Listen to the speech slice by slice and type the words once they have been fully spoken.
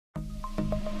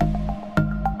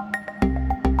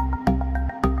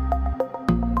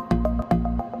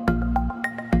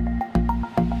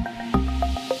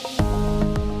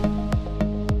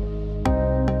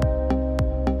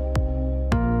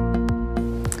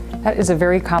That is a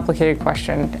very complicated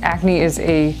question. Acne is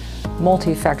a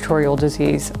multifactorial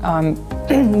disease.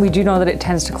 We do know that it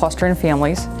tends to cluster in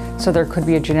families, so there could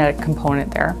be a genetic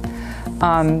component there.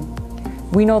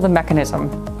 We know the mechanism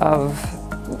of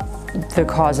the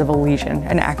cause of a lesion,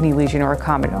 an acne lesion or a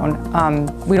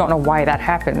comedone. We don't know why that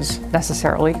happens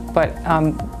necessarily, but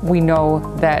we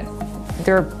know that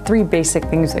there are three basic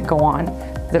things that go on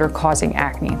that are causing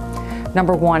acne.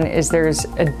 Number one is there's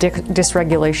a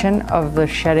dysregulation of the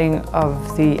shedding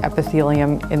of the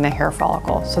epithelium in the hair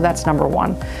follicle. So that's number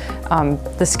one.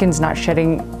 The skin's not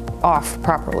shedding off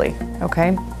properly,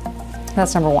 okay?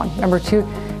 That's number one. Number two,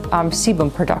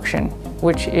 sebum production,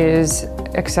 which is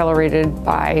accelerated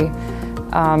by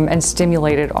and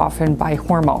stimulated often by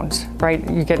hormones, right?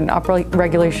 You get an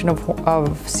upregulation of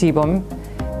sebum,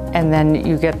 and then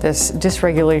you get this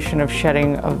dysregulation of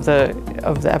shedding of the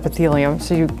epithelium.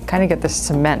 So you kind of get this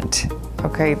cement,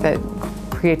 okay, that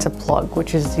creates a plug,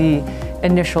 which is the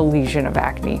initial lesion of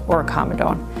acne or a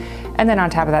comedone. And then on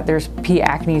top of that, there's P.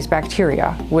 acnes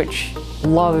bacteria, which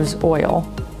loves oil,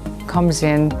 comes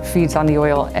in, feeds on the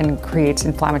oil, and creates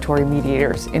inflammatory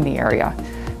mediators in the area.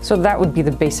 So that would be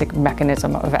the basic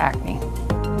mechanism of acne.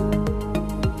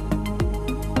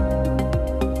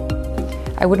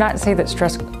 I would not say that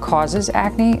stress causes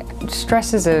acne.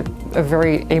 Stress is a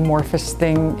very amorphous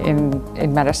thing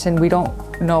in medicine. We don't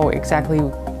know exactly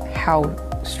how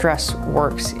stress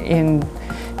works in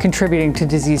contributing to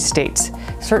disease states.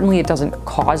 Certainly it doesn't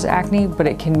cause acne, but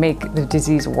it can make the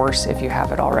disease worse if you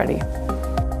have it already.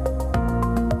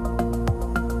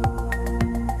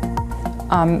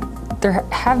 There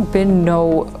have been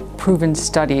no proven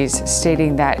studies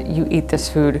stating that you eat this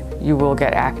food, you will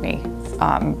get acne.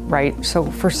 Right? So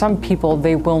for some people,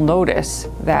 they will notice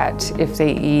that if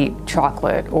they eat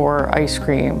chocolate or ice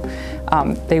cream,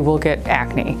 they will get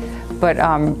acne. But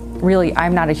really,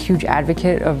 I'm not a huge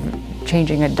advocate of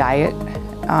changing a diet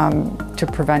to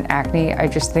prevent acne. I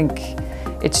just think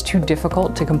it's too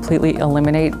difficult to completely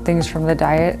eliminate things from the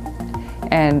diet,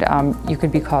 and you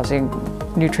could be causing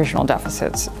nutritional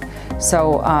deficits.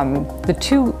 So the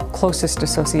two closest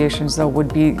associations, though,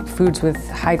 would be foods with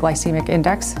high glycemic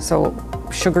index, so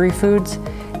sugary foods,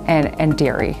 and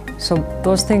dairy. So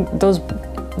those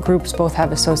groups both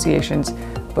have associations,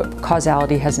 but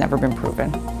causality has never been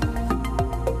proven.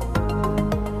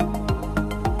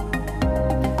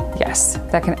 Yes,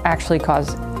 that can actually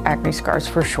cause acne scars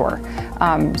for sure.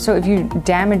 So if you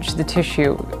damage the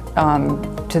tissue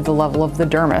to the level of the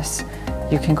dermis,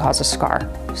 you can cause a scar.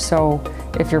 So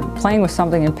if you're playing with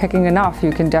something and picking enough,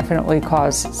 you can definitely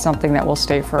cause something that will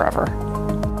stay forever.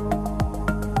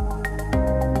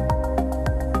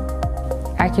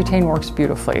 Accutane works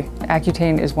beautifully.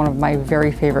 Accutane is one of my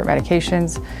very favorite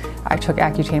medications. I took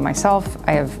Accutane myself.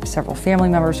 I have several family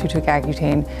members who took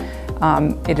Accutane.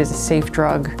 It is a safe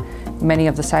drug. Many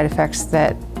of the side effects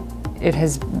that it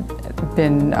has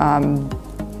been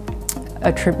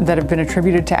that have been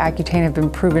attributed to Accutane have been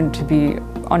proven to be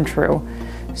untrue.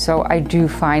 So I do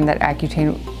find that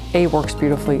Accutane, A, works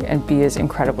beautifully, and B, is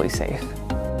incredibly safe.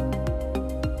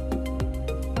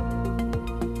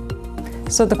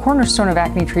 So the cornerstone of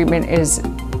acne treatment is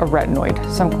a retinoid,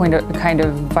 some kind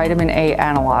of vitamin A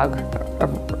analog,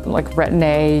 like Retin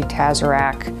A,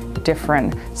 Tazarac,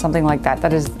 Differin, something like that.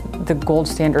 That is the gold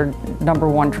standard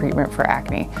 #1 treatment for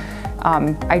acne.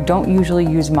 I don't usually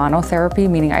use monotherapy,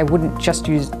 meaning I wouldn't just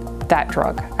use that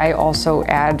drug. I also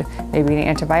add maybe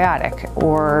an antibiotic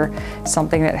or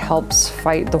something that helps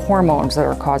fight the hormones that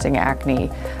are causing acne.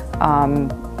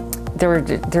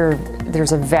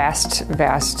 There's a vast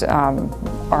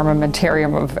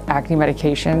armamentarium of acne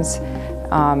medications,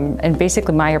 and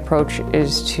basically my approach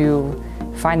is to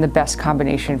find the best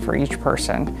combination for each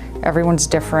person. Everyone's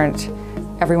different,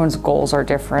 everyone's goals are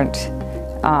different.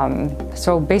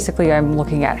 So basically I'm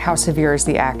looking at how severe is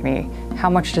the acne, how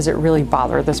much does it really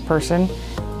bother this person,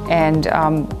 and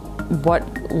what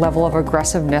level of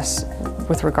aggressiveness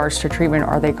with regards to treatment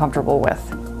are they comfortable with.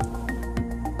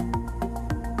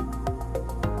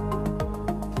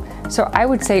 So I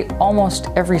would say almost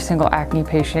every single acne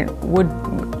patient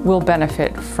will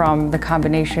benefit from the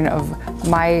combination of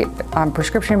my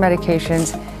prescription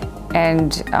medications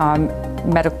and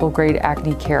medical grade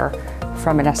acne care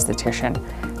from an esthetician.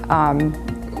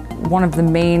 One of the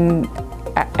main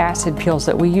acid peels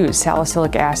that we use,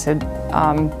 salicylic acid,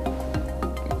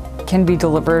 can be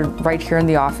delivered right here in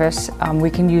the office. We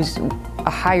can use a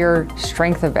higher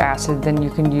strength of acid than you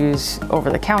can use over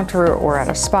the counter or at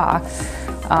a spa,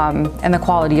 and the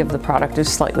quality of the product is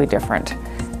slightly different.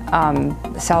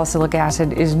 Salicylic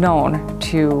acid is known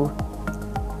to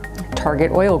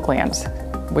target oil glands.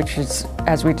 which is,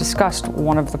 as we discussed,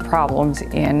 one of the problems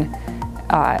in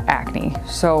acne.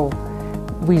 So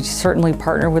we certainly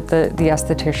partner with the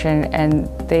esthetician, and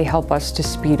they help us to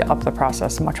speed up the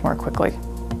process much more quickly.